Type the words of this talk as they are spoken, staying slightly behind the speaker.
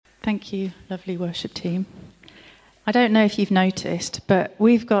Thank you, lovely worship team. I don't know if you've noticed, but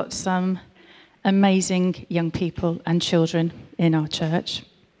we've got some amazing young people and children in our church.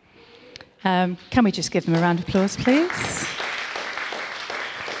 Can we just give them a round of applause, please?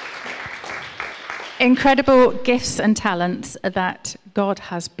 Incredible gifts and talents that God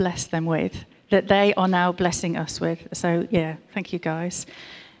has blessed them with, that they are now blessing us with. So, yeah, thank you, guys.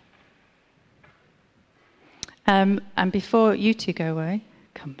 And before you two go away,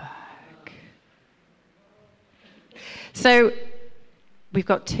 come back. So, we've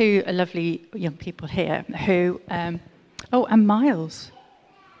got two lovely young people here who... and Miles.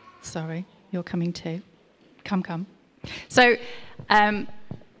 Sorry, you're coming too. Come. So, some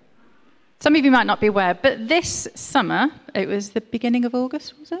of you might not be aware, but this summer, it was the beginning of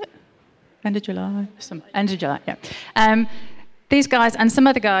August, was it? End of July? End of July, yeah. These guys and some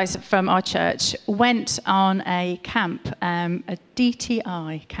other guys from our church went on a camp, a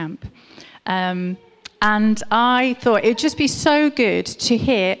DTI camp. And I thought it would just be so good to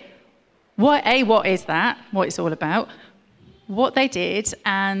hear what is that, what it's all about, what they did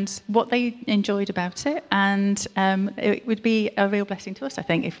and what they enjoyed about it. And it would be a real blessing to us, I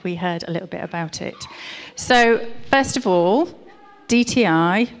think, if we heard a little bit about it. So, first of all,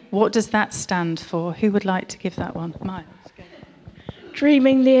 DTI, what does that stand for? Who would like to give that one? Miles.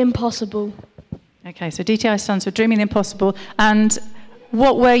 Dreaming the impossible. Okay, so DTI stands for Dreaming the Impossible. And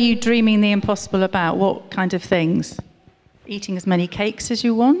what were you dreaming the impossible about? What kind of things? Eating as many cakes as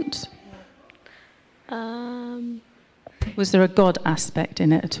you want? Was there a God aspect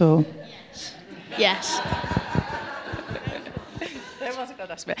in it at all? Yes. There was a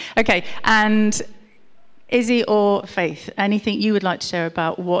God aspect. Okay, and Izzy or Faith, anything you would like to share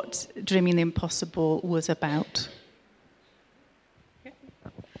about what Dreaming the Impossible was about?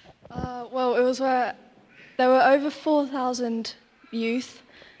 Well, it was where there were over 4,000 youth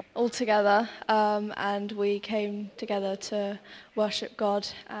altogether, and we came together to worship God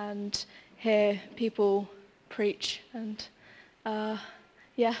and hear people preach. And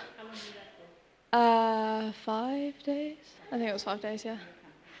yeah. How long were you there for? 5 days. I think it was 5 days. Yeah.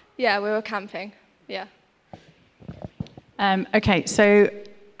 Yeah, we were camping. Yeah. Okay, so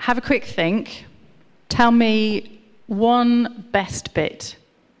have a quick think. Tell me one best bit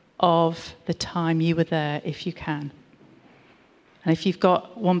of the time you were there, if you can. And if you've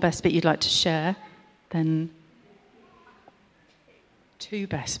got one best bit you'd like to share, then 2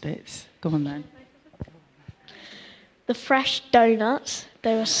 best bits. Go on then. The fresh donuts,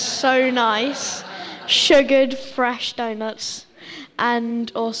 they were so nice. Sugared fresh donuts.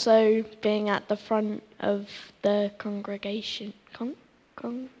 And also being at the front of the congregation.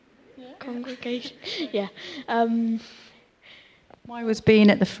 Congregation? Yeah. Why was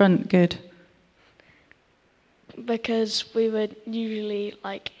being at the front good? Because we were usually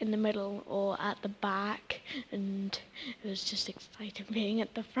like in the middle or at the back, and it was just exciting being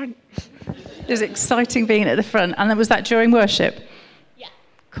at the front. It was exciting being at the front. And was that during worship? Yeah.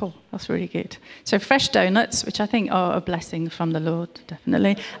 Cool, that's really good. So fresh donuts, which I think are a blessing from the Lord,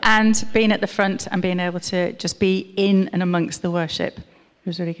 definitely. And being at the front and being able to just be in and amongst the worship. It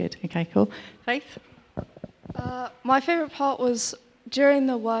was really good. Okay, cool. Faith? My favourite part was during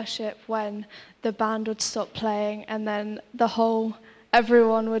the worship when the band would stop playing and then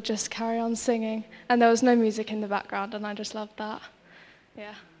everyone would just carry on singing, and there was no music in the background, and I just loved that.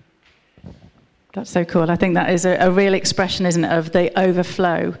 Yeah. That's so cool. I think that is a real expression, isn't it, of the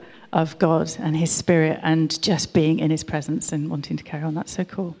overflow of God and his Spirit and just being in his presence and wanting to carry on. That's so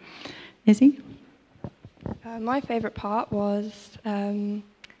cool. Izzy? My favourite part was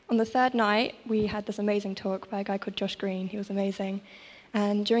on the third night, we had this amazing talk by a guy called Josh Green. He was amazing.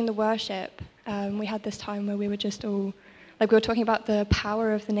 And during the worship, we had this time where we were just all, we were talking about the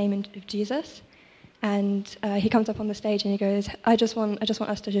power of the name of Jesus. And he comes up on the stage and he goes, I just want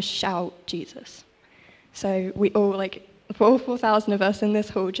us to just shout Jesus. So we all, for all 4,000 of us in this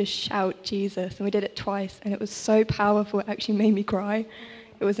hall, just shout Jesus. And we did it twice, and it was so powerful, it actually made me cry.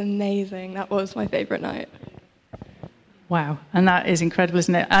 It was amazing. That was my favourite night. Wow, and that is incredible,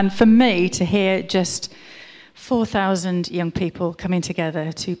 isn't it? And for me to hear just 4,000 young people coming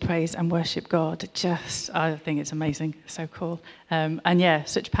together to praise and worship God, I think it's amazing. So cool. And yeah,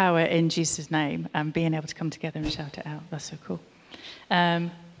 such power in Jesus' name and being able to come together and shout it out. That's so cool.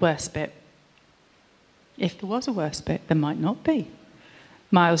 Worst bit. If there was a worst bit, there might not be.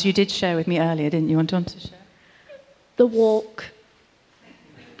 Miles, you did share with me earlier, didn't you? Want to share? The walk.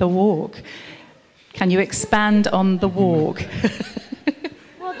 The walk. Can you expand on the walk?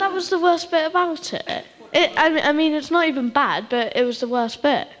 Well, that was the worst bit about it. I mean, it's not even bad, but it was the worst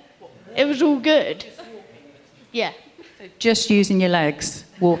bit. It was all good. Yeah. So just using your legs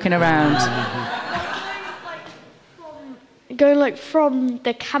walking around? Going from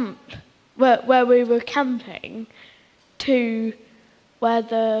the camp where we were camping to where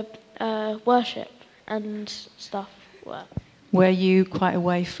the worship and stuff were. Were you quite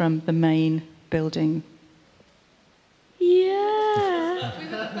away from the main building? Yeah.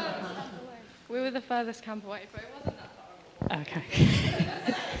 We were the furthest camp away, but it wasn't that far. Okay.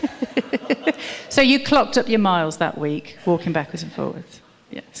 So you clocked up your miles that week, walking backwards and forwards.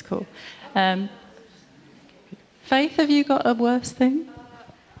 Yeah, it's cool. Faith, have you got a worse thing?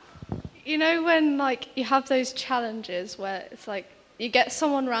 You know when you have those challenges where it's you get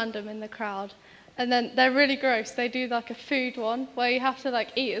someone random in the crowd and then they're really gross. They do a food one where you have to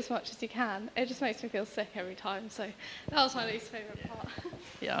eat as much as you can. It just makes me feel sick every time. So that was my least favourite part.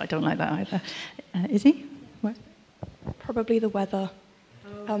 Yeah, I don't like that either. Izzy? What? Probably the weather.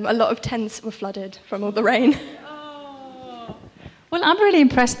 A lot of tents were flooded from all the rain. Oh. Well, I'm really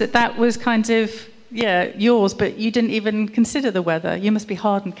impressed that was kind of, yours, but you didn't even consider the weather. You must be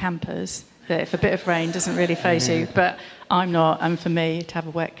hardened campers, that if a bit of rain doesn't really faze you, but I'm not, and for me, to have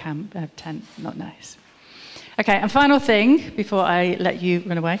a wet tent, not nice. Okay, and final thing, before I let you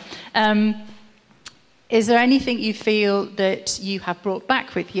run away, is there anything you feel that you have brought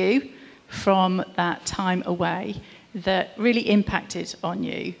back with you from that time away that really impacted on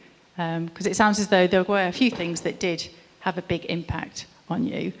you? Because it sounds as though there were a few things that did have a big impact on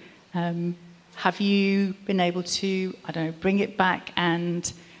you. Have you been able to, bring it back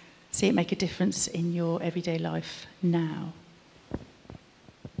and see it make a difference in your everyday life now?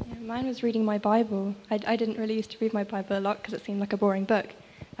 Yeah, mine was reading my Bible. I didn't really used to read my Bible a lot because it seemed like a boring book.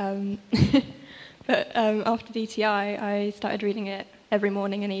 But after DTI, I started reading it every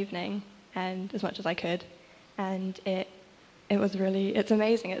morning and evening, and as much as I could. And it's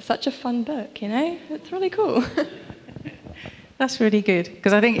amazing. It's such a fun book, It's really cool. That's really good,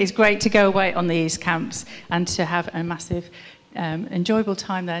 because I think it's great to go away on these camps and to have a massive, enjoyable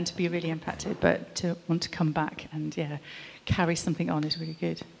time there and to be really impacted, but to want to come back and, carry something on is really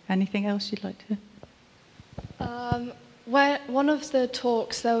good. Anything else you'd like to? One of the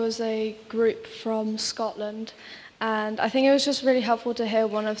talks, there was a group from Scotland, and I think it was just really helpful to hear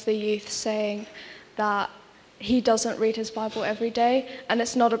one of the youth saying that he doesn't read his Bible every day, and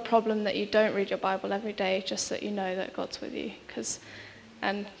it's not a problem that you don't read your Bible every day, just that you know that God's with you.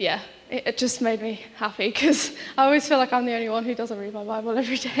 It just made me happy, because I always feel like I'm the only one who doesn't read my Bible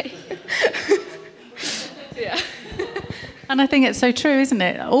every day. Yeah. And I think it's so true, isn't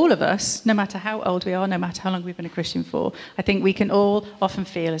it? All of us, no matter how old we are, no matter how long we've been a Christian for, I think we can all often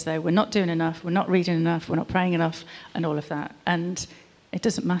feel as though we're not doing enough, we're not reading enough, we're not praying enough, and all of that. And it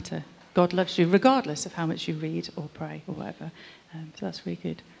doesn't matter. God loves you regardless of how much you read or pray or whatever. So that's really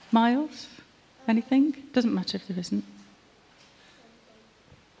good. Miles, anything? Doesn't matter if there isn't.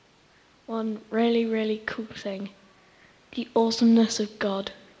 One really, really cool thing. The awesomeness of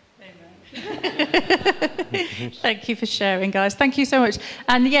God. Thank you for sharing, guys. Thank you so much.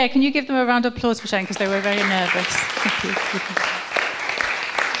 And can you give them a round of applause for sharing, because they were very nervous. Thank you.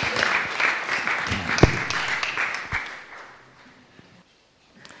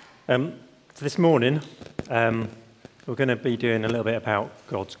 So this morning, we're going to be doing a little bit about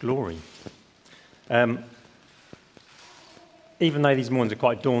God's glory. Even though these mornings are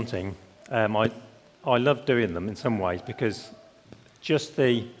quite daunting, I love doing them in some ways, because just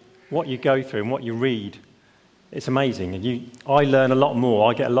what you go through and what you read, it's amazing. And I learn a lot more,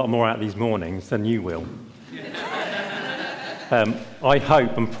 I get a lot more out of these mornings than you will. I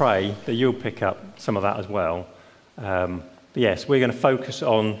hope and pray that you'll pick up some of that as well. But yes, we're going to focus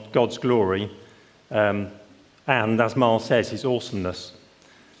on God's glory, and as Miles says, his awesomeness.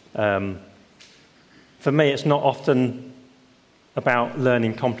 For me, it's not often about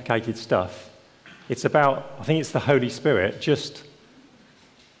learning complicated stuff. It's about, I think it's the Holy Spirit just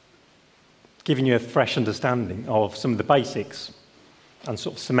giving you a fresh understanding of some of the basics and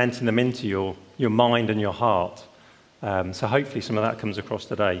sort of cementing them into your mind and your heart. So hopefully some of that comes across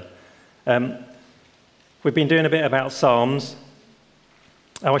today. We've been doing a bit about Psalms.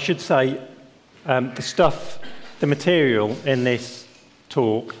 I should say the material in this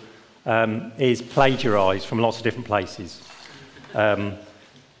talk is plagiarised from lots of different places. So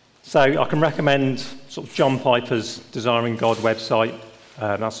I can recommend sort of John Piper's Desiring God website.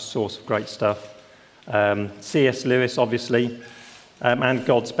 That's a source of great stuff. C.S. Lewis, obviously, and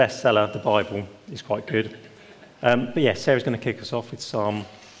God's bestseller, the Bible, is quite good. But yeah, Sarah's going to kick us off with Psalm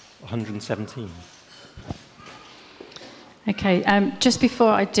 117. Okay, just before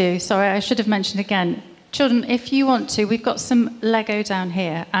I do, sorry, I should have mentioned again, children, if you want to, we've got some Lego down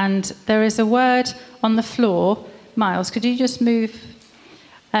here, and there is a word on the floor. Miles, could you just move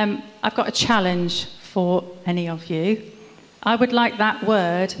I've got a challenge for any of you. I would like that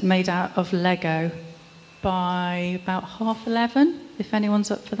word made out of Lego by about 11:30, if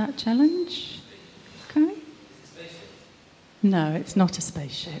anyone's up for that challenge. Okay? No, it's not a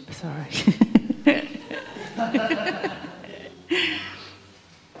spaceship, sorry.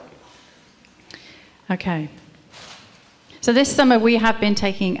 Okay. So this summer we have been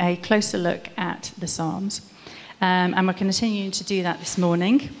taking a closer look at the Psalms, and we're continuing to do that this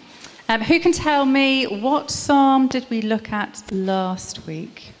morning. Who can tell me what psalm did we look at last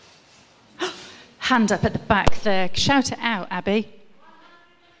week? Hand up at the back there. Shout it out, Abby.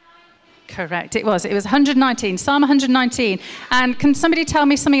 Correct, it was 119, Psalm 119. And can somebody tell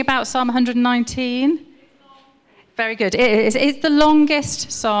me something about Psalm 119? Very good. It's the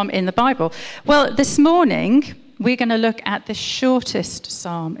longest psalm in the Bible. Well, this morning we're going to look at the shortest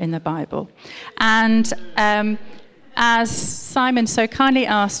psalm in the Bible. And as Simon so kindly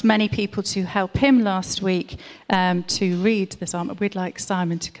asked many people to help him last week to read the psalm, we'd like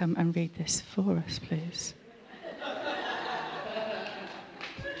Simon to come and read this for us, please.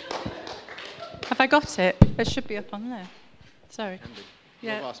 Have I got it? It should be up on there. Sorry.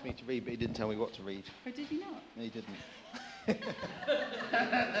 Yeah. Rob asked me to read, but he didn't tell me what to read. Oh, did he not? No, he didn't.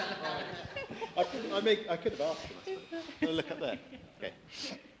 I could have asked him. Look up there. Okay.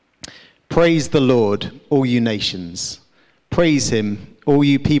 Praise the Lord, all you nations. Praise him, all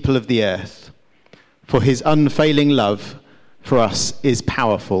you people of the earth. For his unfailing love for us is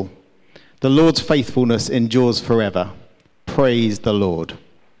powerful. The Lord's faithfulness endures forever. Praise the Lord.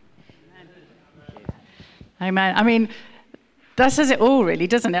 Amen. I mean, that says it all, really,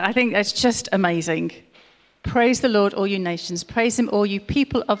 doesn't it? I think that's just amazing. Praise the Lord, all you nations. Praise him, all you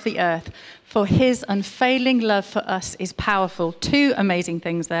people of the earth. For his unfailing love for us is powerful. Two amazing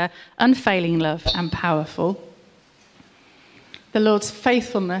things there. Unfailing love and powerful. The Lord's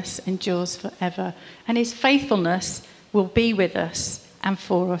faithfulness endures forever. And his faithfulness will be with us and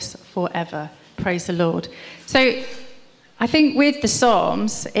for us forever. Praise the Lord. So I think with the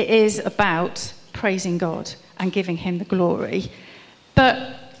Psalms, it is about praising God and giving him the glory.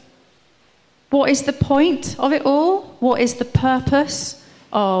 But what is the point of it all? What is the purpose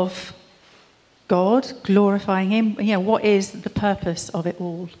of God glorifying him? You know, what is the purpose of it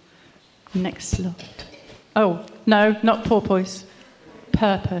all? Next slide. Oh, no, not porpoise.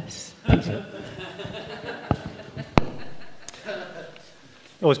 Purpose.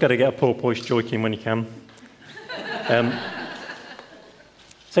 Always got to get a porpoise joke in when you can.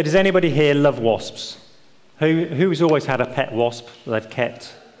 So does anybody here love wasps? Who's always had a pet wasp that they've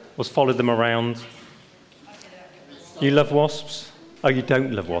kept, or followed them around? You love wasps? Oh, you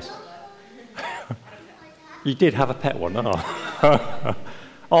don't love wasps? You did have a pet one, oh.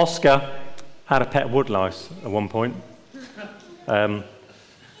 Oscar had a pet woodlouse at one point.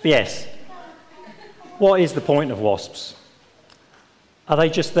 Yes. What is the point of wasps? Are they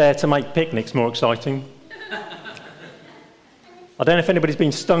just there to make picnics more exciting? I don't know if anybody's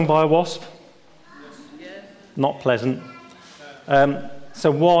been stung by a wasp. Yes. Not pleasant. So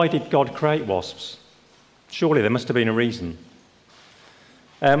why did God create wasps? Surely there must have been a reason.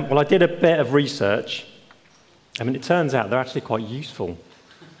 Well, I did a bit of research. I mean, it turns out they're actually quite useful.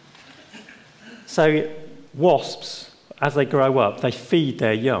 So wasps, as they grow up, they feed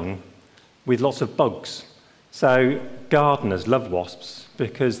their young with lots of bugs. So gardeners love wasps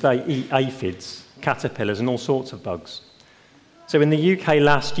because they eat aphids, caterpillars, and all sorts of bugs. So in the UK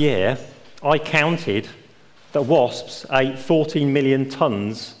last year, I counted that wasps ate 14 million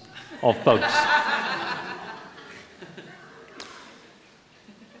tonnes of bugs.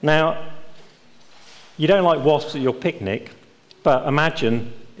 Now, you don't like wasps at your picnic, but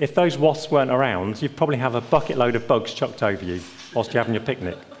imagine if those wasps weren't around, you'd probably have a bucket load of bugs chucked over you whilst you're having your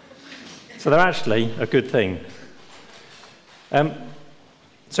picnic. So they're actually a good thing.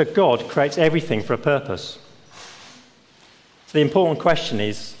 So God creates everything for a purpose. So the important question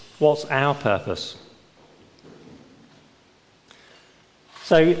is, what's our purpose?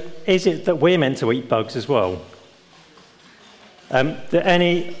 So is it that we're meant to eat bugs as well? Do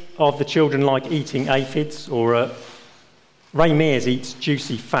any of the children like eating aphids? Or Ray Mears eats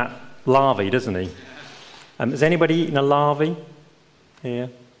juicy, fat larvae, doesn't he? Has anybody eaten a larvae here?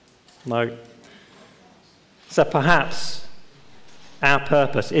 No. So perhaps our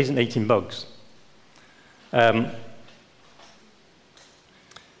purpose isn't eating bugs.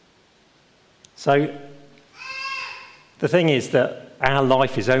 So the thing is that our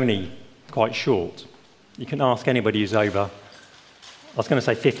life is only quite short. You can ask anybody who's over, I was going to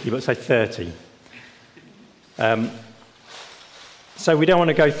say 50, but say 30. So we don't want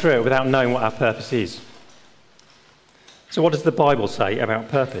to go through it without knowing what our purpose is. So what does the Bible say about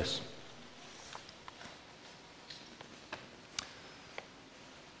purpose?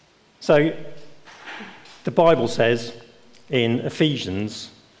 So the Bible says in Ephesians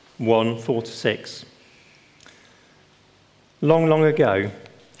 1:4-6, long, long ago,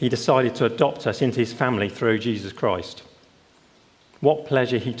 he decided to adopt us into his family through Jesus Christ. What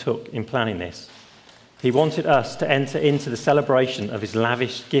pleasure he took in planning this. He wanted us to enter into the celebration of his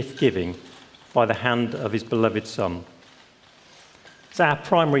lavish gift-giving by the hand of his beloved Son. So our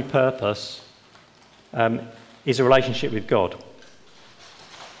primary purpose is a relationship with God.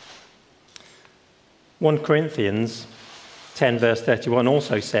 1 Corinthians 10 verse 31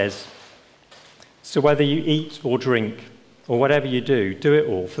 also says, so whether you eat or drink or whatever you do it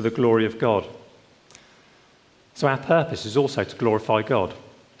all for the glory of God. So our purpose is also to glorify God.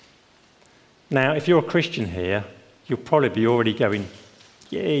 Now, if you're a Christian here, you'll probably be already going,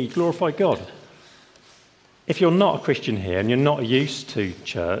 yay, glorify God. If you're not a Christian here and you're not used to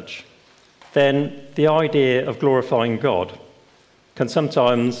church, then the idea of glorifying God can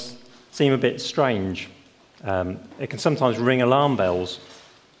sometimes seem a bit strange. It can sometimes ring alarm bells.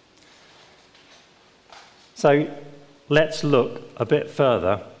 So let's look a bit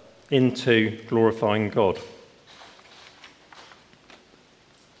further into glorifying God.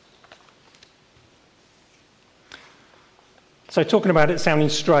 So talking about it sounding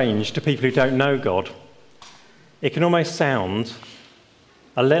strange to people who don't know God, it can almost sound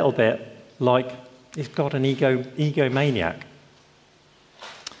a little bit like, is God an egomaniac?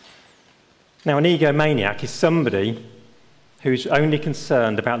 Now, an egomaniac is somebody who's only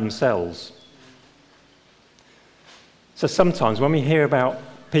concerned about themselves. So sometimes when we hear about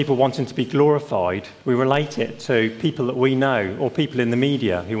people wanting to be glorified, we relate it to people that we know or people in the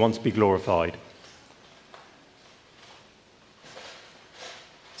media who want to be glorified.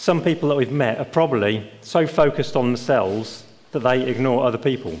 Some people that we've met are probably so focused on themselves that they ignore other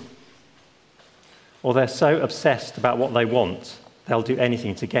people. Or they're so obsessed about what they want, they'll do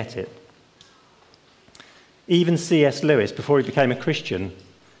anything to get it. Even C.S. Lewis, before he became a Christian,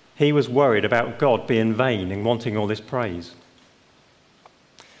 he was worried about God being vain and wanting all this praise.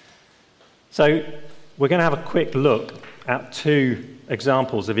 So we're going to have a quick look at 2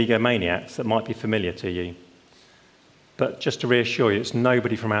 examples of egomaniacs that might be familiar to you. But just to reassure you, it's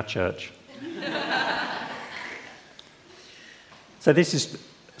nobody from our church. So this is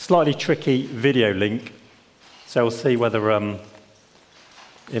a slightly tricky video link, so we'll see whether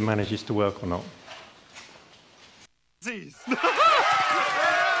it manages to work or not.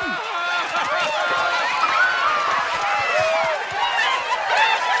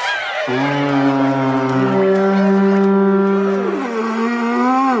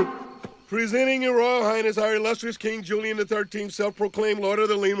 Presenting Your Royal Highness, our illustrious King Julian XIII, self-proclaimed Lord of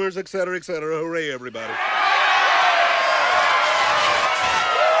the Lemurs, etc., etc. Hooray, everybody.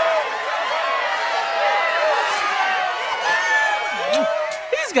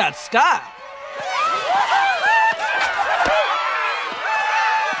 He's got style.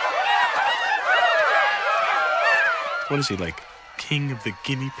 What is he, like, king of the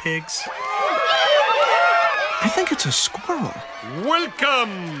guinea pigs? I think it's a squirrel.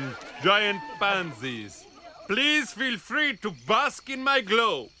 Welcome, giant pansies. Please feel free to bask in my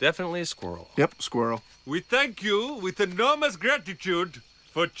glow. Definitely a squirrel. Yep, squirrel. We thank you with enormous gratitude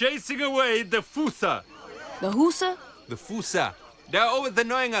for chasing away the Fusa. The Husa? The Fusa. They're always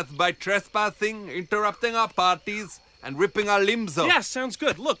annoying us by trespassing, interrupting our parties, and ripping our limbs off. Yeah, sounds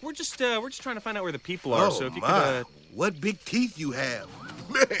good. Look, we're just trying to find out where the people are. So if you could, What big teeth you have.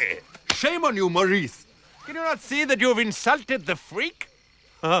 Man. Shame on you, Maurice. Can you not see that you have insulted the freak?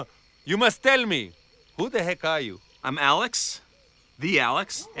 You must tell me, who the heck are you? I'm Alex, the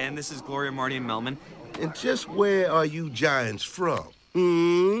Alex, and this is Gloria, Marty, and Melman. And just where are you giants from?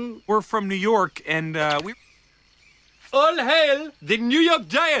 We're from New York, and we... All hail the New York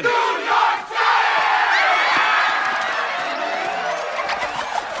Giants!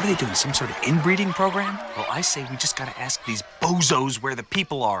 What are they doing, some sort of inbreeding program? Well, I say we just gotta ask these bozos where the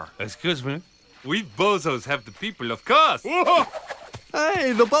people are. Excuse me? We bozos have the people, of course.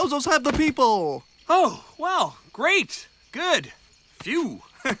 Hey, the bozos have the people. Oh, well, great. Good. Phew.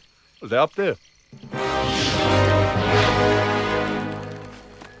 They're up there.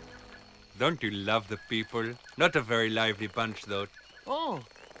 Don't you love the people? Not a very lively bunch, though. Oh,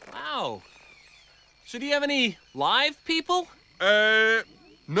 wow. So do you have any live people?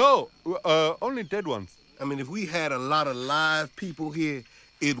 No. Only dead ones. I mean, if we had a lot of live people here,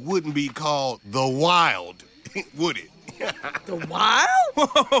 it wouldn't be called the Wild, would it? The Wild?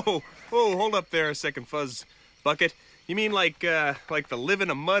 Whoa, hold up there a second, Fuzz Bucket. You mean like to live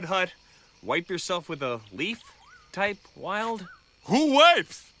in a mud hut, wipe yourself with a leaf, type wild? Who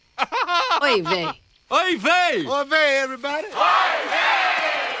wipes? Oy vey. Oy vey! Oy vey, everybody!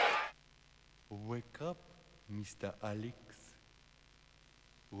 Wake up, Mr. Alex.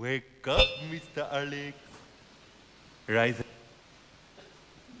 Wake up, Mr. Alex. Rise.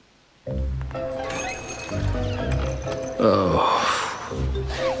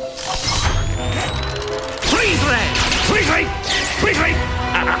 Freeze ray! Freeze ray! Freeze ray!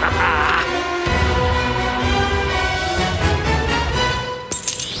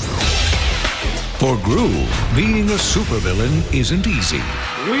 For Gru, being a supervillain isn't easy.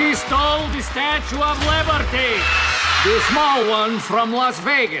 We stole the Statue of Liberty, the small one from Las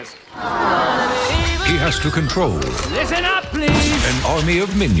Vegas. He has to control Listen up, please. an army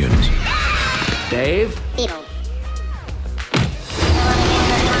of minions. Dave?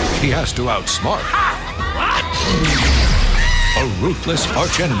 He has to outsmart What? a ruthless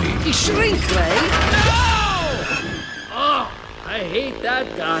archenemy. Shrink ray? No! Oh, I hate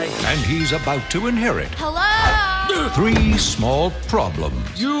that guy. And he's about to inherit Hello? 3 small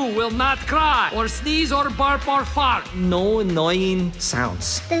problems. You will not cry, or sneeze, or burp, or fart. No annoying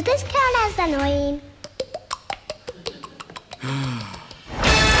sounds. Does this count as annoying?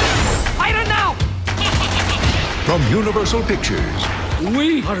 I don't know! From Universal Pictures,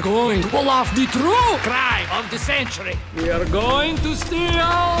 We are going to pull off the true crime of the century. We are going to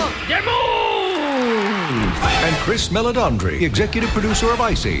steal the moon! and Chris Meledandri, executive producer of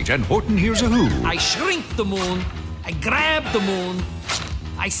Ice Age and Horton Hears a Who. I shrink the moon. I grab the moon.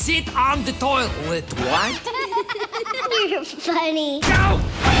 I sit on the toilet. What? You're funny. Go!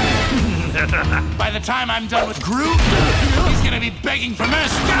 By the time I'm done with Groot, he's gonna be begging for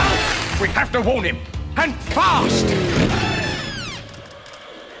mercy. We have to warn him, and fast!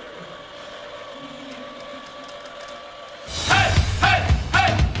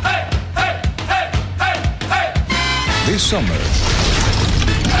 This summer,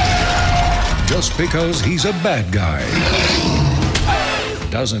 just because he's a bad guy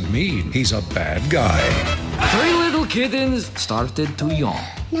doesn't mean he's a bad guy. 3 little kittens started to yawn.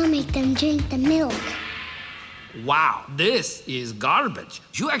 Now make them drink the milk. Wow, this is garbage.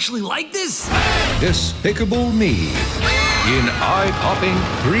 You actually like this? Despicable Me in eye-popping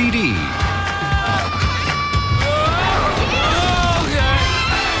 3D.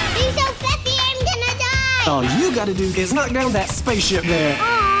 He's so fluffy, I'm gonna die. All you gotta do is knock down that spaceship there.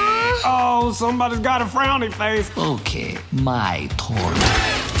 Oh, somebody's got a frowny face. Okay, my turn.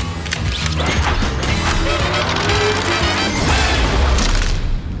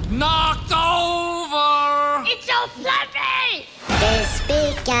 Knocked over! It's so fluffy.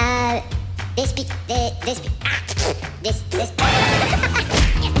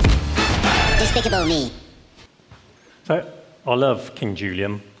 Despicable Me. So I love King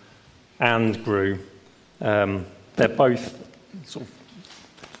Julian and Gru. They're both sort of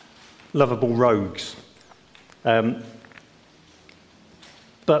lovable rogues.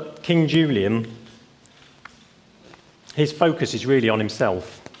 But King Julian, his focus is really on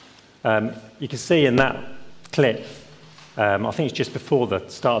himself. You can see in that clip, I think it's just before the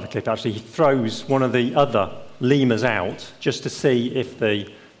start of the clip actually, he throws one of the other lemurs out just to see if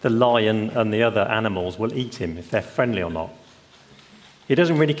the lion and the other animals will eat him, if they're friendly or not. He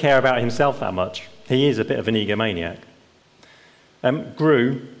doesn't really care about himself that much. He is a bit of an egomaniac.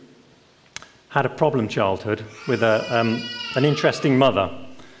 Gru had a problem childhood with an interesting mother,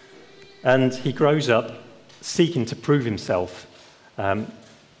 and he grows up seeking to prove himself.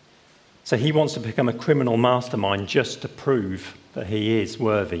 So he wants to become a criminal mastermind just to prove that he is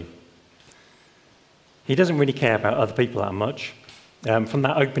worthy. He doesn't really care about other people that much. From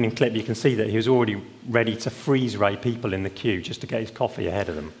that opening clip, you can see that he was already ready to freeze-ray people in the queue just to get his coffee ahead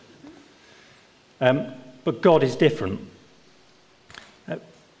of them. But God is different.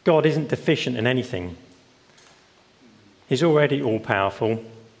 God isn't deficient in anything. He's already all-powerful,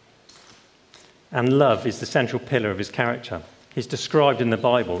 and love is the central pillar of his character. He's described in the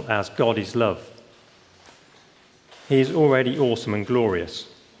Bible as God is love. He is already awesome and glorious.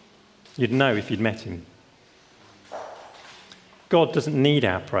 You'd know if you'd met him. God doesn't need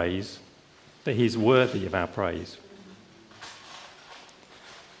our praise, but he's worthy of our praise.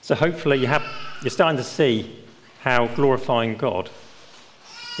 So hopefully you're starting to see how glorifying God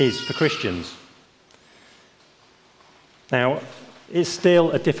is for Christians. Now, it's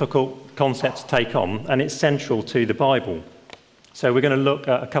still a difficult concept to take on, and it's central to the Bible. So we're going to look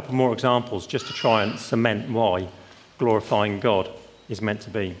at a couple more examples just to try and cement why glorifying God is meant to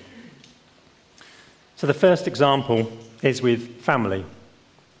be. So the first example is with family.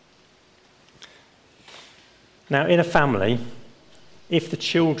 Now, in a family, if the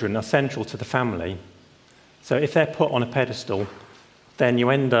children are central to the family, So if they're put on a pedestal, then you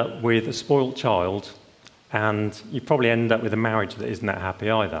end up with a spoilt child, and you probably end up with a marriage that isn't that happy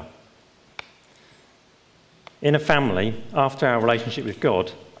either. In a family, after our relationship with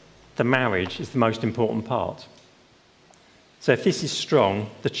God, the marriage is the most important part. So if this is strong,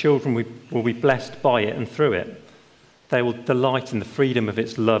 the children will be blessed by it and through it. They will delight in the freedom of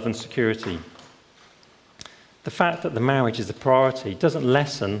its love and security. The fact that the marriage is a priority doesn't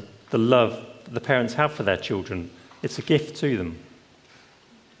lessen the love that the parents have for their children. It's a gift to them.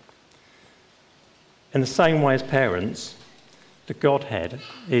 In the same way as parents, the Godhead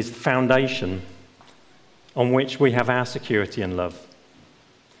is the foundation on which we have our security and love.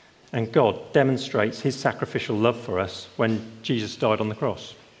 And God demonstrates his sacrificial love for us when Jesus died on the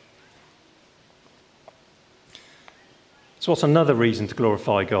cross. So what's another reason to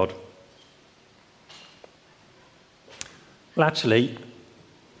glorify God? Well, actually,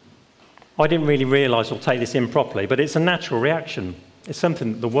 I didn't really realise or take this in properly, but it's a natural reaction. It's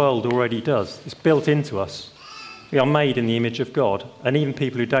something that the world already does. It's built into us. We are made in the image of God, and even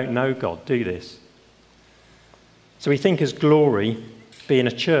people who don't know God do this. So we think as glory being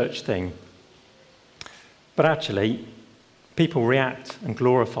a church thing. But actually, people react and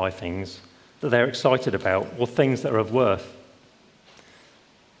glorify things that they're excited about, or things that are of worth.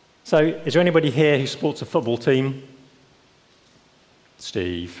 So, is there anybody here who supports a football team?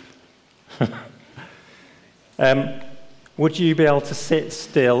 Steve. Would you be able to sit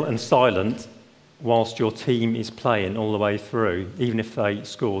still and silent whilst your team is playing all the way through, even if they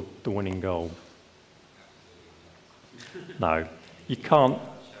scored the winning goal? No, you can't.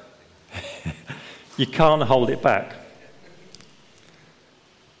 You can't hold it back.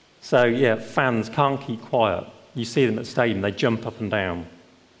 So, yeah, fans can't keep quiet. You see them at the stadium, they jump up and down.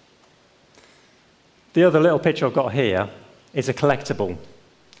 The other little picture I've got here is a collectible.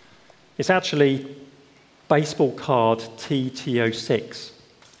 It's actually baseball card TT06.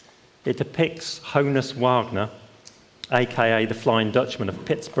 It depicts Honus Wagner, aka the Flying Dutchman of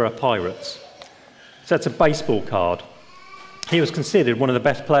Pittsburgh Pirates. So it's a baseball card. He was considered one of the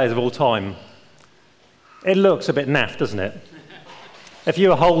best players of all time. It looks a bit naff, doesn't it? If you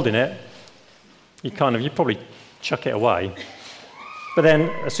were holding it, you'd probably chuck it away. But then,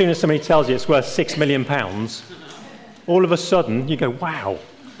 as soon as somebody tells you it's worth £6 million, all of a sudden you go, wow.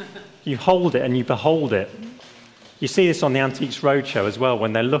 You hold it and you behold it. You see this on the Antiques Roadshow as well,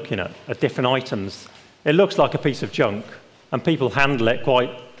 when they're looking at different items. It looks like a piece of junk, and people handle it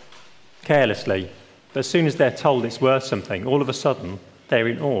quite carelessly. But as soon as they're told it's worth something, all of a sudden they're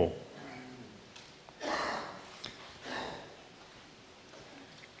in awe.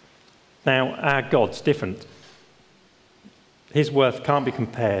 Now, our God's different. His worth can't be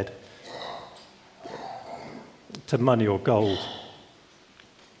compared to money or gold.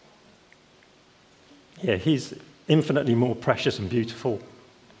 Yeah, he's infinitely more precious and beautiful.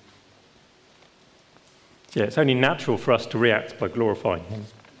 Yeah, it's only natural for us to react by glorifying him.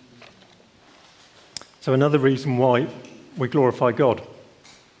 So another reason why we glorify God.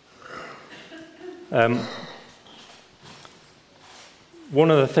 One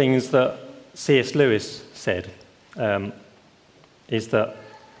of the things that C.S. Lewis said is that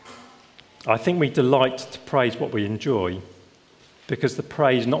I think we delight to praise what we enjoy because the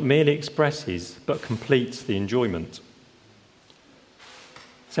praise not merely expresses but completes the enjoyment.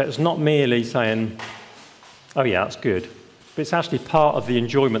 So it's not merely saying, oh yeah, that's good, but it's actually part of the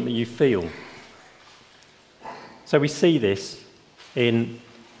enjoyment that you feel. So we see this in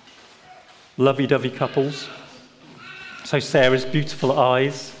lovey-dovey couples. So Sarah's beautiful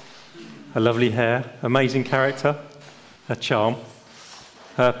eyes, her lovely hair, amazing character, her charm,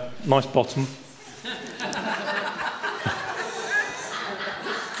 her nice bottom.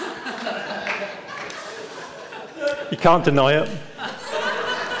 You can't deny it.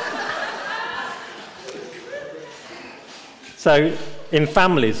 So in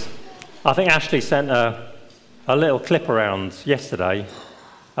families, I think Ashley sent a little clip around yesterday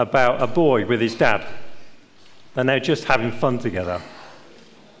about a boy with his dad. And they're just having fun together.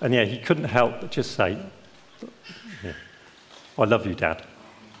 And yeah, he couldn't help but just say, yeah, I love you, Dad.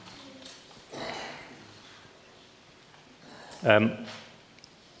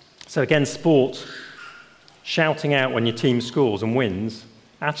 So again, sport, shouting out when your team scores and wins,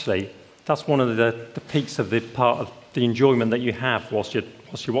 actually, that's one of the peaks of the part of the enjoyment that you have whilst you're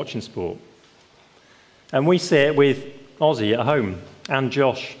watching sport. And we see it with Ozzy at home and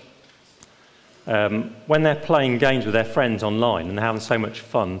Josh. When they're playing games with their friends online and they're having so much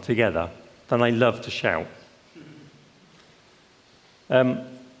fun together, then they love to shout. Now,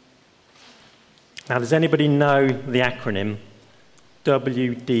 does anybody know the acronym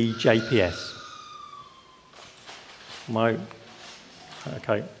WDJPS? No?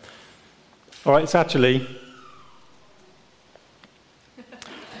 Okay. All right, it's actually...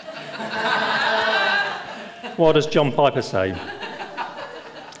 What does John Piper say?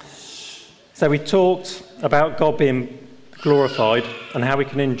 So we talked about God being glorified and how we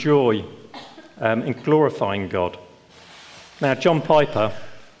can enjoy in glorifying God. Now, John Piper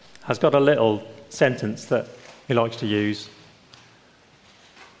has got a little sentence that he likes to use,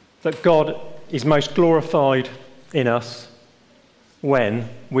 that God is most glorified in us when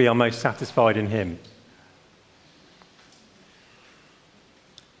we are most satisfied in him.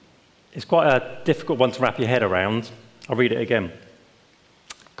 It's quite a difficult one to wrap your head around. I'll read it again.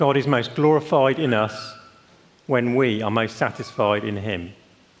 God is most glorified in us when we are most satisfied in him.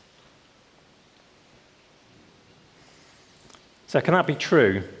 So can that be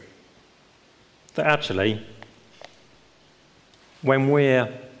true? That actually, when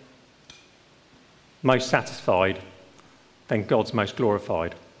we're most satisfied, then God's most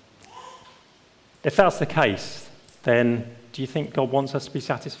glorified. If that's the case, then do you think God wants us to be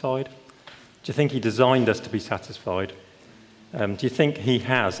satisfied? Do you think he designed us to be satisfied? Do you think he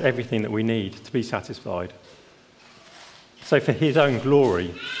has everything that we need to be satisfied? So for his own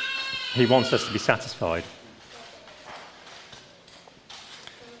glory, he wants us to be satisfied.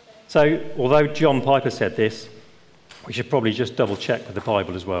 So although John Piper said this, we should probably just double check with the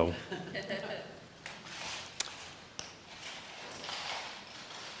Bible as well.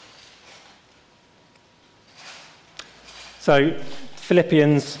 So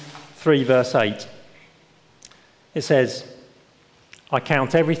Philippians 3 verse 8, it says, I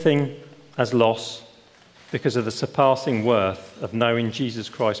count everything as loss because of the surpassing worth of knowing Jesus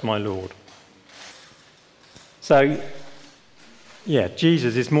Christ my Lord. So, yeah,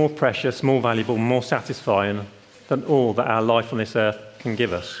 Jesus is more precious, more valuable, more satisfying than all that our life on this earth can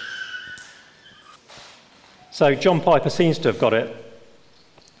give us. So John Piper seems to have got it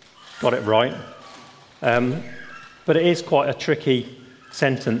right. But it is quite a tricky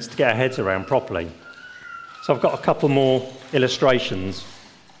sentence to get our heads around properly. So I've got a couple more illustrations.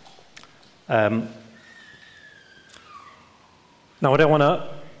 Now, I don't want to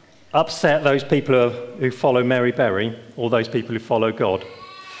upset those people who follow Mary Berry or those people who follow God.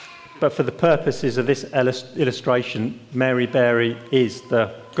 But for the purposes of this illustration, Mary Berry is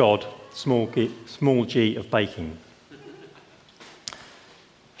the God, small g of baking.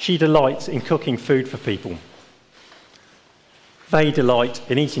 She delights in cooking food for people. They delight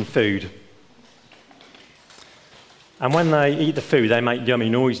in eating food. And when they eat the food, they make yummy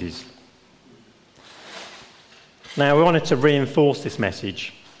noises. Now, we wanted to reinforce this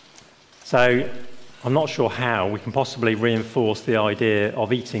message. So I'm not sure how we can possibly reinforce the idea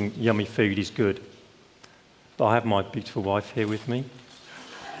of eating yummy food is good. But I have my beautiful wife here with me.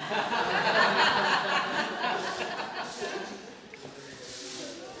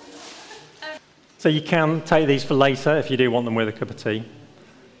 So you can take these for later if you do want them with a cup of tea.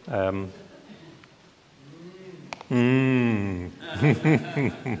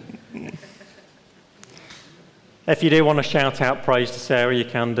 If you do want to shout out praise to Sarah, you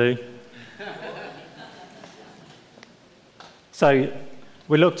can do. So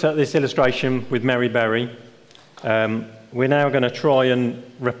we looked at this illustration with Mary Berry. We're now going to try and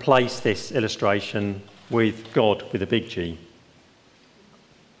replace this illustration with God with a big G.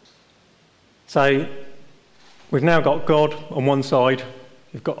 So we've now got God on one side,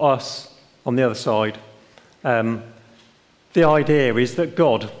 we've got us on the other side. The idea is that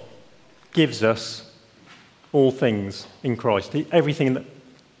God gives us all things in Christ.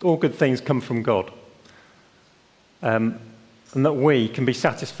 All good things come from God. And that we can be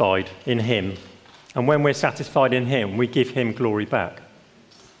satisfied in him. And when we're satisfied in him, we give him glory back.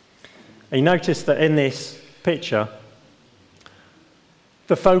 And you notice that in this picture,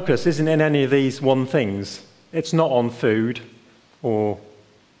 the focus isn't in any of these one things. It's not on food or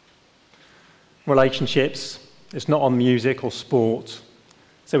relationships. It's not on music or sport.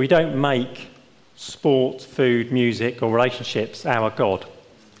 So we don't make sport, food, music or relationships our God.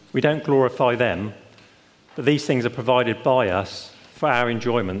 We don't glorify them, but these things are provided by us for our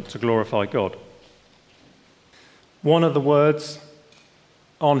enjoyment to glorify God. One of the words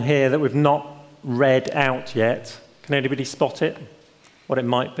on here that we've not read out yet, can anybody spot it? What it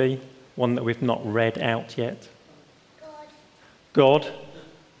might be? One that we've not read out yet? God.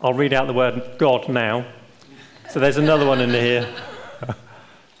 I'll read out the word God now. So there's another one in here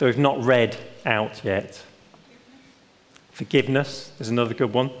that we've not read out yet. Forgiveness is another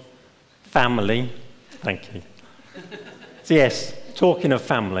good one. Family. Thank you. So yes, talking of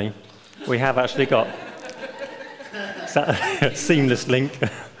family, we have actually got a seamless link.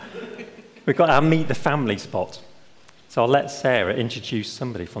 We've got our Meet the Family spot. So I'll let Sarah introduce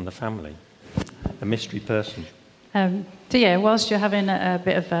somebody from the family, a mystery person. So yeah, whilst you're having a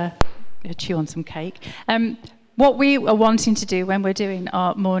bit of a chew on some cake, what we are wanting to do when we're doing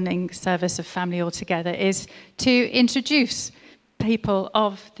our morning service of family all together is to introduce people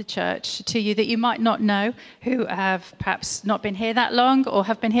of the church to you that you might not know, who have perhaps not been here that long or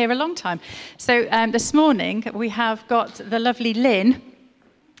have been here a long time. So this morning we have got the lovely Lynn,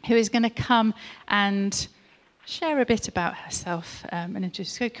 who is going to come and share a bit about herself and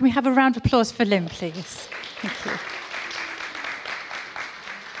introduce. So can we have a round of applause for Lynn, please? Thank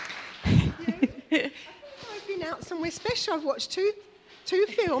you. I've been out somewhere special. I've watched two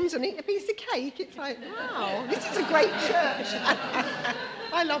films and eaten a piece of cake. It's like, wow, this is a great church.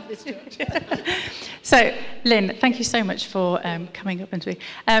 I love this church. So, Lynn, thank you so much for coming up and doing.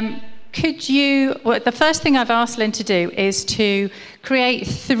 Could you? Well, the first thing I've asked Lynn to do is to create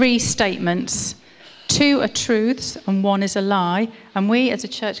 3 statements. 2 are truths and 1 is a lie. And we, as a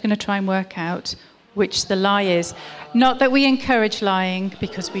church, are going to try and work out which the lie is. Not that we encourage lying,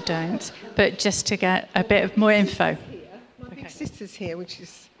 because we don't, but just to get a bit of more info. My big sister's here, which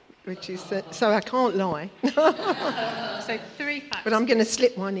is so I can't lie. So 3 facts. But I'm going to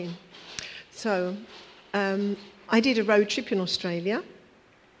slip one in. So I did a road trip in Australia.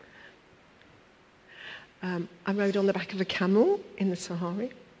 I rode on the back of a camel in the Sahara,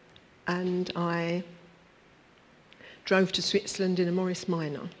 and I drove to Switzerland in a Morris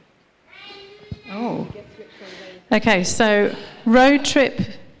Minor. Oh. Okay, so road trip,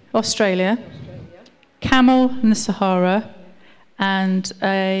 Australia, camel in the Sahara, and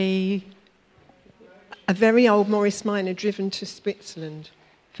a very old Morris Minor driven to Switzerland.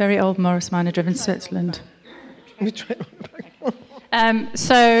 Very old Morris Minor driven to Switzerland.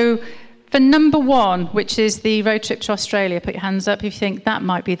 So for number 1, which is the road trip to Australia, put your hands up if you think that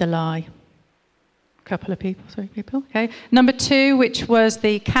might be the lie. A couple of people, 3 people. Okay. Number 2, which was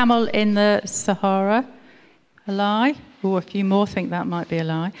the camel in the Sahara, a lie. Or a few more think that might be a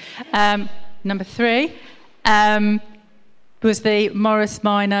lie. Number 3 was the Morris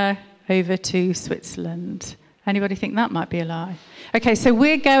Minor over to Switzerland. Anybody think that might be a lie? Okay, so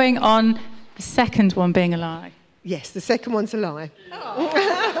we're going on the second one being a lie. Yes, the second one's a lie.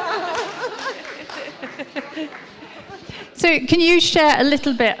 So can you share a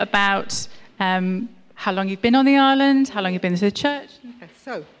little bit about how long you've been on the island, how long you've been to the church?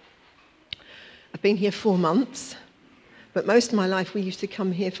 So, I've been here 4 months, but most of my life we used to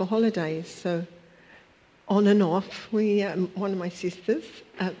come here for holidays, so on and off. One of my sisters,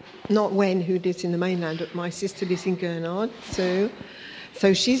 not Wen, who lives in the mainland, but my sister lives in Gurnard, so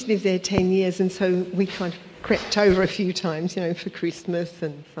she's lived there 10 years, and so we kind of crept over a few times, for Christmas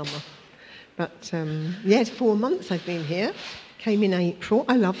and summer. But, 4 months I've been here. Came in April.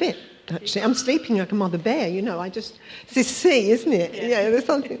 I love it, actually. I'm sleeping like a mother bear, it's this sea, isn't it? Yeah, there's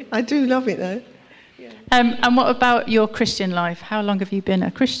something. I do love it, though. And what about your Christian life? How long have you been a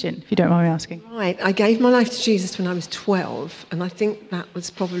Christian, if you don't mind me asking? Right. I gave my life to Jesus when I was 12, and I think that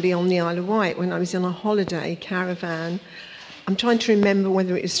was probably on the Isle of Wight when I was on a holiday caravan. I'm trying to remember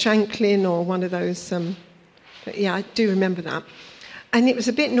whether it was Shanklin or one of those... but yeah, I do remember that. And it was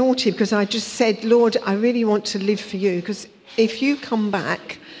a bit naughty because I just said, Lord, I really want to live for you, because if you come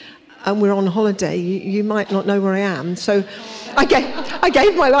back and we're on holiday, you might not know where I am. So I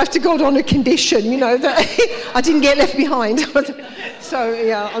gave my life to God on a condition, that I didn't get left behind. So,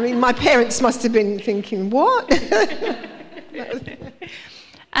 yeah, I mean, my parents must have been thinking, what?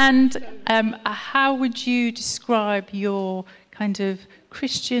 And how would you describe your kind of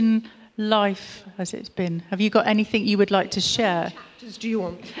Christian life as it's been? Have you got anything you would like to share? Do you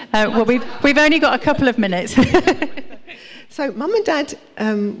want? Well, we've only got a couple of minutes. So, Mum and Dad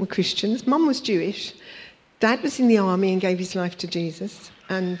were Christians. Mum was Jewish. Dad was in the army and gave his life to Jesus.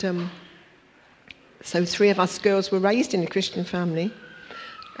 And so 3 of us girls were raised in a Christian family.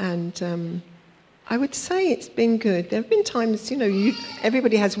 And I would say it's been good. There have been times,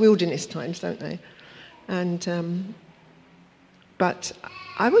 everybody has wilderness times, don't they? And but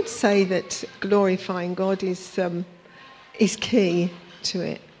I would say that glorifying God is key to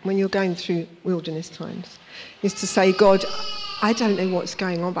it when you're going through wilderness times. Is to say, God, I don't know what's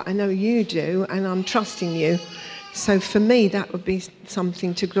going on, but I know you do, and I'm trusting you. So for me, that would be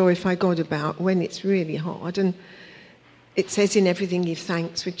something to glorify God about when it's really hard. And it says in everything give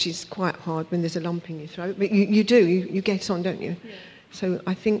thanks, which is quite hard when there's a lump in your throat. But you get on, don't you? Yeah. So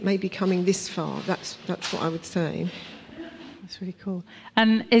I think maybe coming this far, that's what I would say. That's really cool.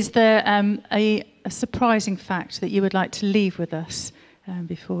 And is there a surprising fact that you would like to leave with us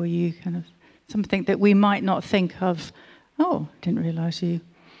before you something that we might not think of? Oh, didn't realise you.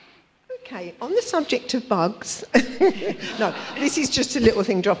 Okay, on the subject of bugs, no, this is just a little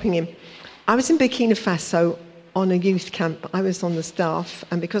thing dropping in. I was in Burkina Faso on a youth camp. I was on the staff,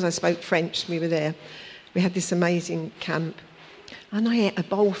 and because I spoke French, we were there. We had this amazing camp, and I ate a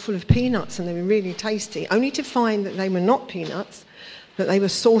bowl full of peanuts, and they were really tasty, only to find that they were not peanuts, that they were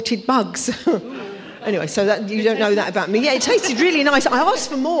sorted bugs. Anyway, so that you don't know that about me. Yeah, it tasted really nice. I asked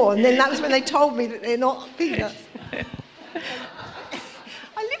for more, and then that was when they told me that they're not peanuts.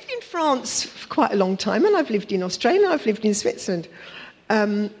 I lived in France for quite a long time, and I've lived in Australia, I've lived in Switzerland.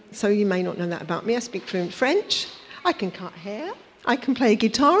 So you may not know that about me. I speak fluent French. I can cut hair. I can play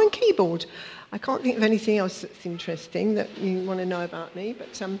guitar and keyboard. I can't think of anything else that's interesting that you want to know about me,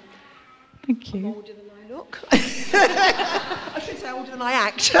 but thank you. I'm older than I look. I should say older than I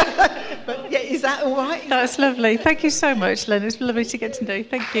act. But yeah, is that all right? That's lovely. Thank you so much, Lynn. It's lovely to get to know you.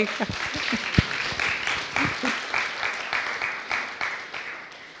 Thank you.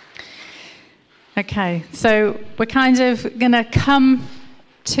 Okay, so we're kind of going to come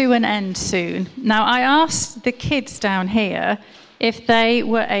to an end soon. Now, I asked the kids down here if they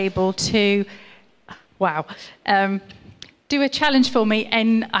were able to, do a challenge for me,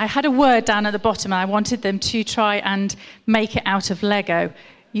 and I had a word down at the bottom, and I wanted them to try and make it out of Lego.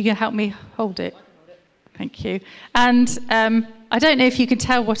 You can help me hold it? Thank you. And I don't know if you can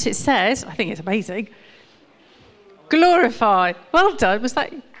tell what it says. I think it's amazing. Glorify. Well done. Was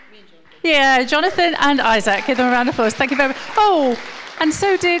that... Yeah, Jonathan and Isaac. Give them a round of applause. Thank you very much. Oh, and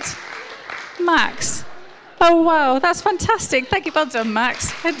so did Max. Oh, wow, that's fantastic. Thank you. Well done,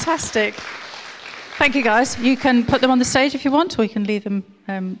 Max. Fantastic. Thank you, guys. You can put them on the stage if you want, or you can leave them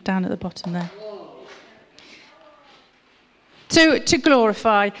down at the bottom there. To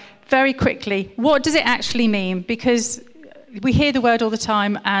glorify, very quickly, what does it actually mean? Because we hear the word all the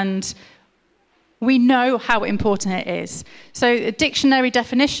time, and we know how important it is. So, a dictionary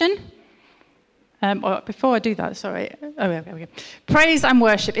definition. Before I do that, sorry. There we go. Praise and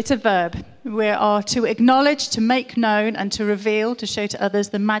worship. It's a verb. We are to acknowledge, to make known, and to reveal, to show to others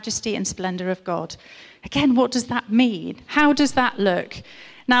the majesty and splendor of God. Again, what does that mean? How does that look?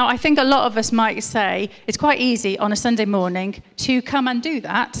 Now, I think a lot of us might say it's quite easy on a Sunday morning to come and do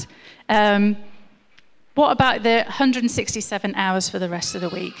that. What about the 167 hours for the rest of the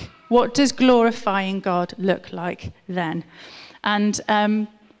week? What does glorifying God look like then? And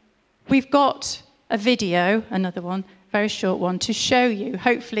we've got a video, another one, very short one, to show you,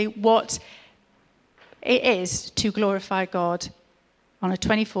 hopefully, what it is to glorify God on a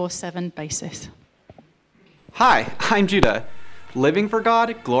 24/7 basis. Hi, I'm Judah. Living for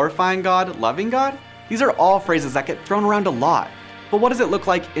God, glorifying God, loving God, these are all phrases that get thrown around a lot. But what does it look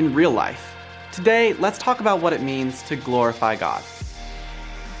like in real life? Today, let's talk about what it means to glorify God.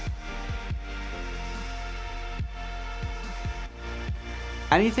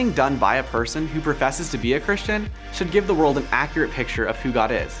 Anything done by a person who professes to be a Christian should give the world an accurate picture of who God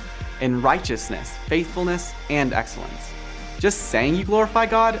is, in righteousness, faithfulness, and excellence. Just saying you glorify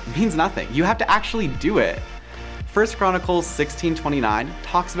God means nothing. You have to actually do it. 1 Chronicles 16:29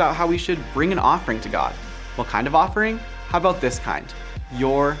 talks about how we should bring an offering to God. What kind of offering? How about this kind?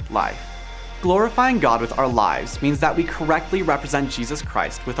 Your life. Glorifying God with our lives means that we correctly represent Jesus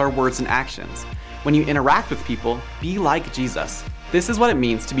Christ with our words and actions. When you interact with people, be like Jesus. This is what it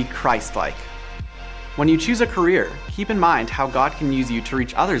means to be Christ-like. When you choose a career, keep in mind how God can use you to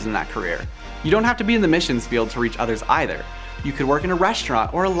reach others in that career. You don't have to be in the missions field to reach others either. You could work in a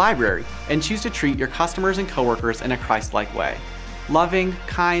restaurant or a library and choose to treat your customers and coworkers in a Christ-like way. Loving,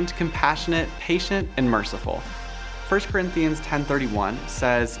 kind, compassionate, patient, and merciful. 1 Corinthians 10:31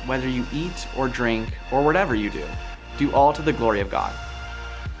 says, whether you eat or drink or whatever you do all to the glory of God.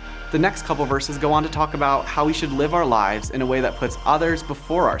 The next couple verses go on to talk about how we should live our lives in a way that puts others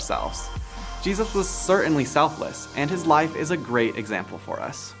before ourselves. Jesus was certainly selfless, and his life is a great example for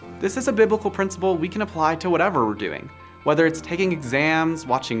us. This is a biblical principle we can apply to whatever we're doing. Whether it's taking exams,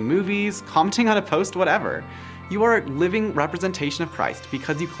 watching movies, commenting on a post, whatever. You are a living representation of Christ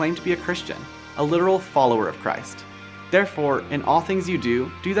because you claim to be a Christian, a literal follower of Christ. Therefore, in all things you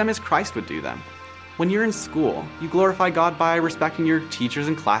do them as Christ would do them. When you're in school, you glorify God by respecting your teachers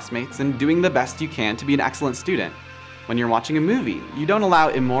and classmates and doing the best you can to be an excellent student. When you're watching a movie, you don't allow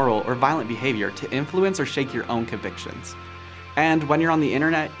immoral or violent behavior to influence or shake your own convictions. And when you're on the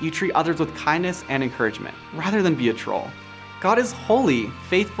internet, you treat others with kindness and encouragement, rather than be a troll. God is holy,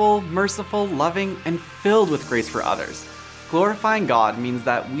 faithful, merciful, loving, and filled with grace for others. Glorifying God means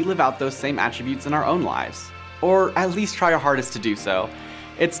that we live out those same attributes in our own lives, or at least try our hardest to do so.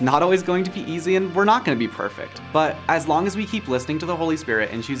 It's not always going to be easy, and we're not going to be perfect, but as long as we keep listening to the Holy Spirit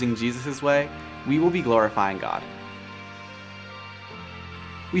and choosing Jesus' way, we will be glorifying God.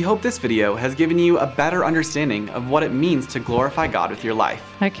 We hope this video has given you a better understanding of what it means to glorify God with your life.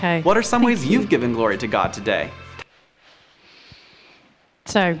 Okay. What are some ways you've given glory to God today?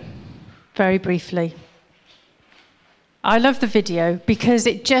 So, very briefly, I love the video because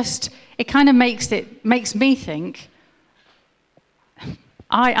it kind of makes me think,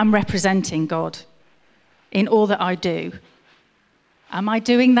 I am representing God in all that I do. Am I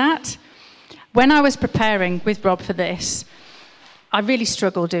doing that? When I was preparing with Rob for this, I really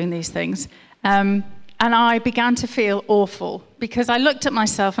struggled doing these things. And I began to feel awful because I looked at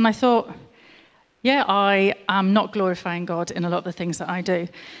myself and I thought, yeah, I am not glorifying God in a lot of the things that I do.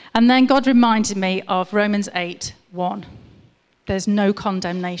 And then God reminded me of Romans 8:1. There's no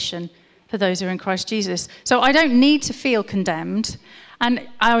condemnation for those who are in Christ Jesus. So I don't need to feel condemned. And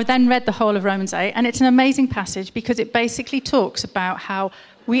I then read the whole of Romans 8, and it's an amazing passage because it basically talks about how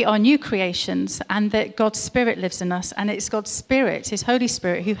we are new creations and that God's Spirit lives in us, and it's God's Spirit, His Holy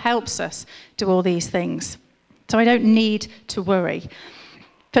Spirit, who helps us do all these things. So I don't need to worry.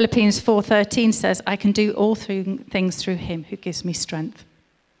 Philippians 4:13 says, I can do all things through Him who gives me strength.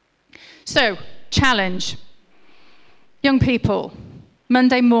 So, challenge. Young people,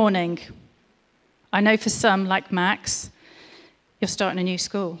 Monday morning. I know for some, like Max, you're starting a new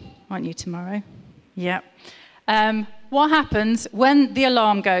school, aren't you, tomorrow? Yeah. What happens when the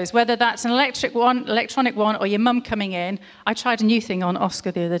alarm goes, whether that's an electronic one, or your mum coming in? I tried a new thing on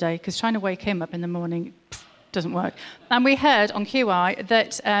Oscar the other day because trying to wake him up in the morning doesn't work. And we heard on QI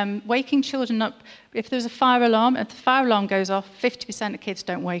that waking children up, if there's a fire alarm, if the fire alarm goes off, 50% of kids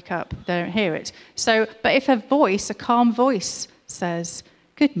don't wake up. They don't hear it. So, but if a calm voice says,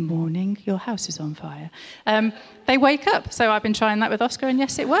 good morning, your house is on fire, they wake up. So I've been trying that with Oscar, and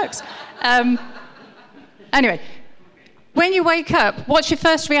yes, it works. Anyway, when you wake up, what's your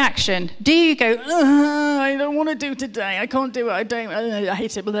first reaction? Do you go, I don't want to do today, I can't do it, I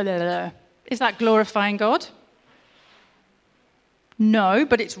hate it, blah, blah, blah. Is that glorifying God? No,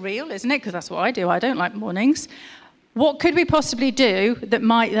 but it's real, isn't it? Because that's what I do. I don't like mornings. What could we possibly do that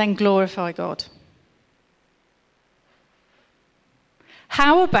might then glorify God?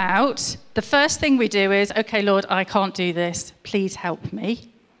 How about the first thing we do is, okay, Lord, I can't do this. Please help me.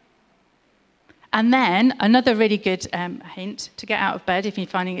 And then another really good hint to get out of bed if you're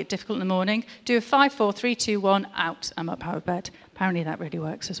finding it difficult in the morning, do a 5, 4, 3, 2, 1, out. I'm up out of bed. Apparently that really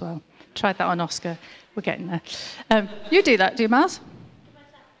works as well. Tried that on Oscar. We're getting there. You do that, do you, Miles?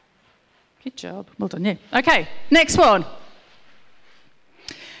 Good job. Well done, you. Okay, next one.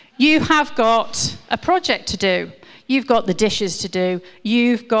 You have got a project to do. You've got the dishes to do.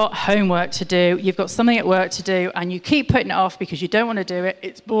 You've got homework to do. You've got something at work to do, and you keep putting it off because you don't want to do it.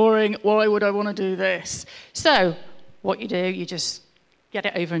 It's boring. Why would I want to do this? So what you do, you just get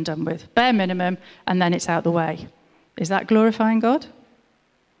it over and done with. Bare minimum, and then it's out the way. Is that glorifying God?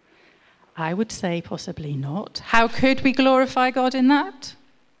 I would say possibly not. How could we glorify God in that?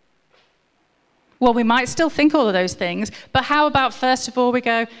 Well, we might still think all of those things, but how about first of all we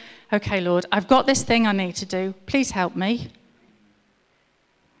go, okay, Lord, I've got this thing I need to do. Please help me.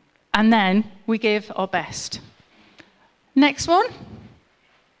 And then we give our best. Next one.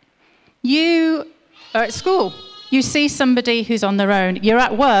 You are at school. You see somebody who's on their own. You're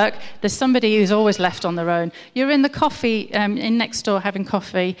at work. There's somebody who's always left on their own. You're in the coffee, in next door having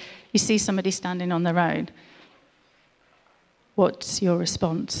coffee. You see somebody standing on their own. What's your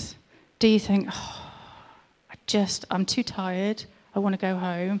response? Do you think, I'm too tired. I want to go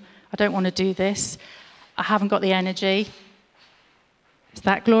home. I don't want to do this. I haven't got the energy. Is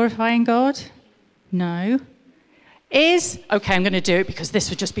that glorifying God? No. Okay, I'm going to do it because this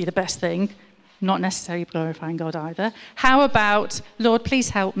would just be the best thing. Not necessarily glorifying God either. How about, Lord, please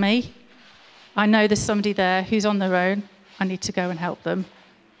help me. I know there's somebody there who's on their own. I need to go and help them.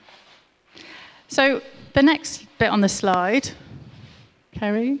 So the next bit on the slide,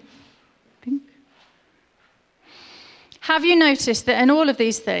 Kerry, I think. Have you noticed that in all of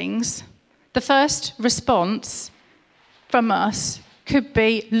these things, the first response from us could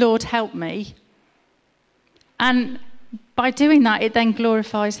be, Lord, help me. And by doing that, it then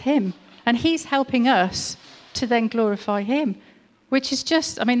glorifies Him. And He's helping us to then glorify Him, which is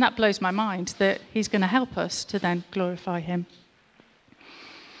just, that blows my mind that He's going to help us to then glorify Him.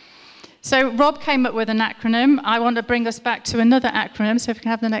 So Rob came up with an acronym. I want to bring us back to another acronym, so if we can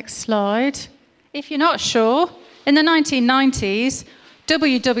have the next slide. If you're not sure, in the 1990s,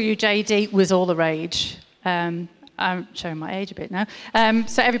 WWJD was all the rage. I'm showing my age a bit now.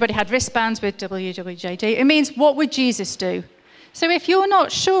 So everybody had wristbands with WWJD. It means, what would Jesus do? So if you're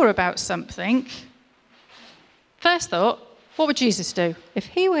not sure about something, first thought, what would Jesus do? If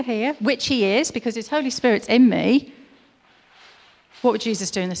He were here, which He is, because His Holy Spirit's in me, what would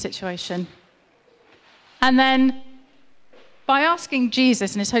Jesus do in this situation? And then by asking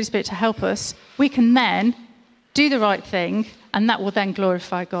Jesus and his Holy Spirit to help us, we can then do the right thing, and that will then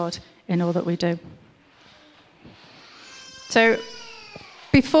glorify God in all that we do. So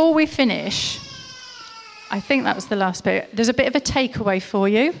before we finish, I think that was the last bit. There's a bit of a takeaway for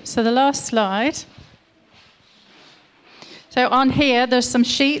you. So the last slide. So on here, there's some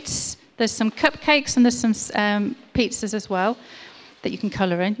sheets, there's some cupcakes, and there's some pizzas as well that you can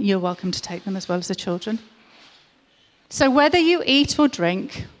colour in. You're welcome to take them as well as the children. So whether you eat or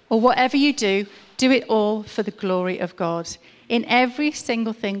drink, or whatever you do it all for the glory of God. In every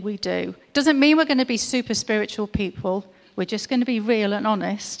single thing we do. Doesn't mean we're going to be super spiritual people. We're just going to be real and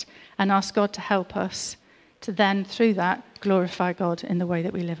honest and ask God to help us to then, through that, glorify God in the way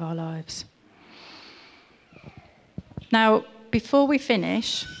that we live our lives. Now, before we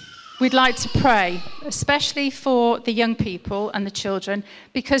finish, we'd like to pray, especially for the young people and the children,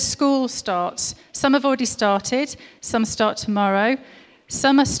 because school starts. Some have already started, some start tomorrow.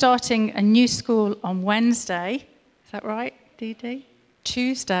 Some are starting a new school on Wednesday. Is that right, Dee Dee?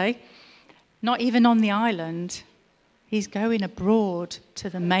 Tuesday. Not even on the island. He's going abroad to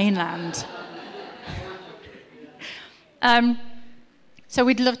the mainland. So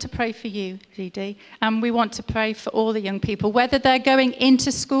we'd love to pray for you, Dee Dee. And we want to pray for all the young people, whether they're going into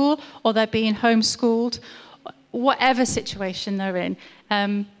school or they're being homeschooled, whatever situation they're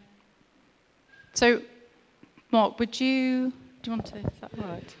in. So, Mark, do you want to, is that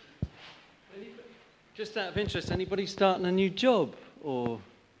right? Just out of interest, anybody starting a new job or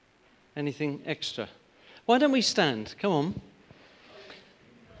anything extra? Why don't we stand? Come on.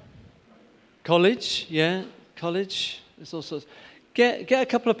 College, yeah, college. There's all sorts. Get a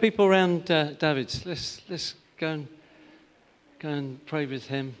couple of people around David's. Let's go and pray with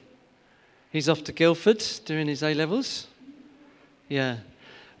him. He's off to Guildford doing his A-levels. Yeah.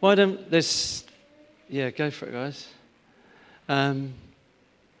 Why don't this? Yeah, go for it, guys.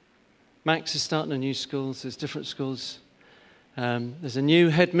 Max is starting a new school. There's different schools. There's a new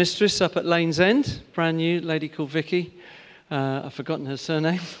headmistress up at Lane's End, brand new lady called Vicky. I've forgotten her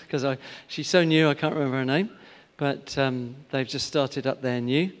surname because she's so new I can't remember her name. But they've just started up there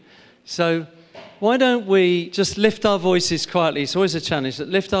new. So why don't we just lift our voices quietly? It's always a challenge.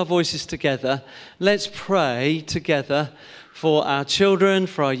 Lift our voices together. Let's pray together for our children,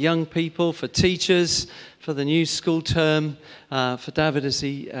 for our young people, for teachers, for the new school term, for David as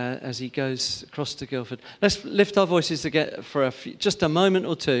he goes across to Guildford. Let's lift our voices together for just a moment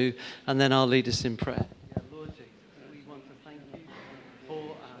or two, and then I'll lead us in prayer. Yeah, Lord Jesus, we want to thank you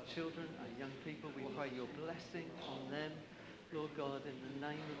for our children, our young people. We pray your blessing on them, Lord God, in the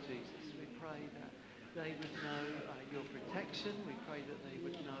name of Jesus. We pray that they would know your protection. We pray that they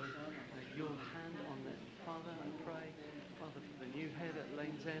would know your hand on them. Father, I pray, Father, for the new head at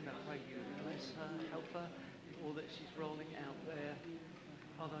Lane's End, I pray you would bless her, help her, all that she's rolling out there.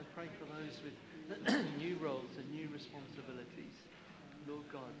 Father, I pray for those with new roles and new responsibilities. Lord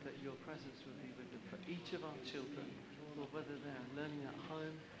God, that your presence would be with them for each of our children, Lord, whether they're learning at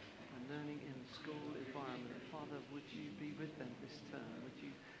home and learning in the school environment. Father, would you be with them this term? Would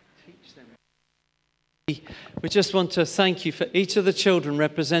you teach them? We just want to thank you for each of the children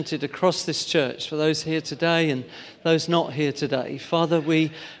represented across this church, for those here today and those not here today. Father,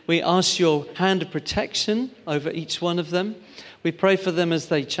 we ask your hand of protection over each one of them. We pray for them as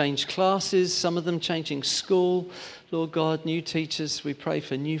they change classes, some of them changing school. Lord God, new teachers, we pray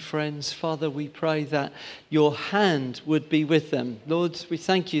for new friends. Father, we pray that your hand would be with them. Lord, we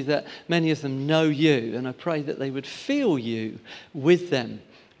thank you that many of them know you, and I pray that they would feel you with them.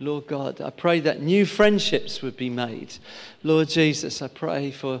 Lord God, I pray that new friendships would be made. Lord Jesus, I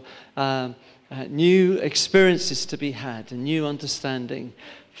pray for new experiences to be had and new understanding.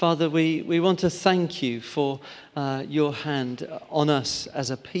 Father, we want to thank you for your hand on us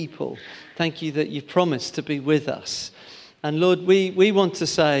as a people. Thank you that you promised to be with us. And Lord, we want to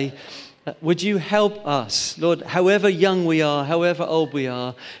say, would you help us, Lord, however young we are, however old we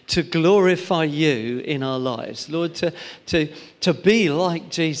are, to glorify you in our lives. Lord, to be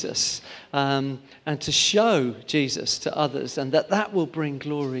like Jesus and to show Jesus to others, and that will bring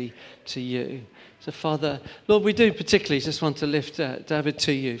glory to you. So, Father, Lord, we do particularly just want to lift David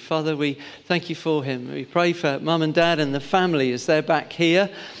to you. Father, we thank you for him. We pray for Mum and Dad and the family as they're back here.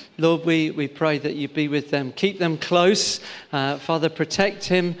 Lord, we pray that you be with them. Keep them close. Father, protect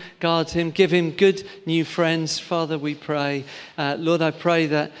him, guard him, give him good new friends. Father, we pray. Lord, I pray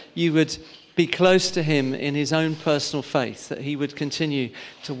that you would be close to him in his own personal faith, that he would continue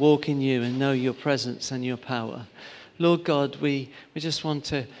to walk in you and know your presence and your power. Lord God, we just want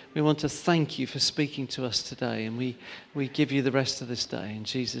to thank you for speaking to us today, and we give you the rest of this day in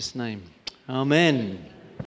Jesus' name. Amen.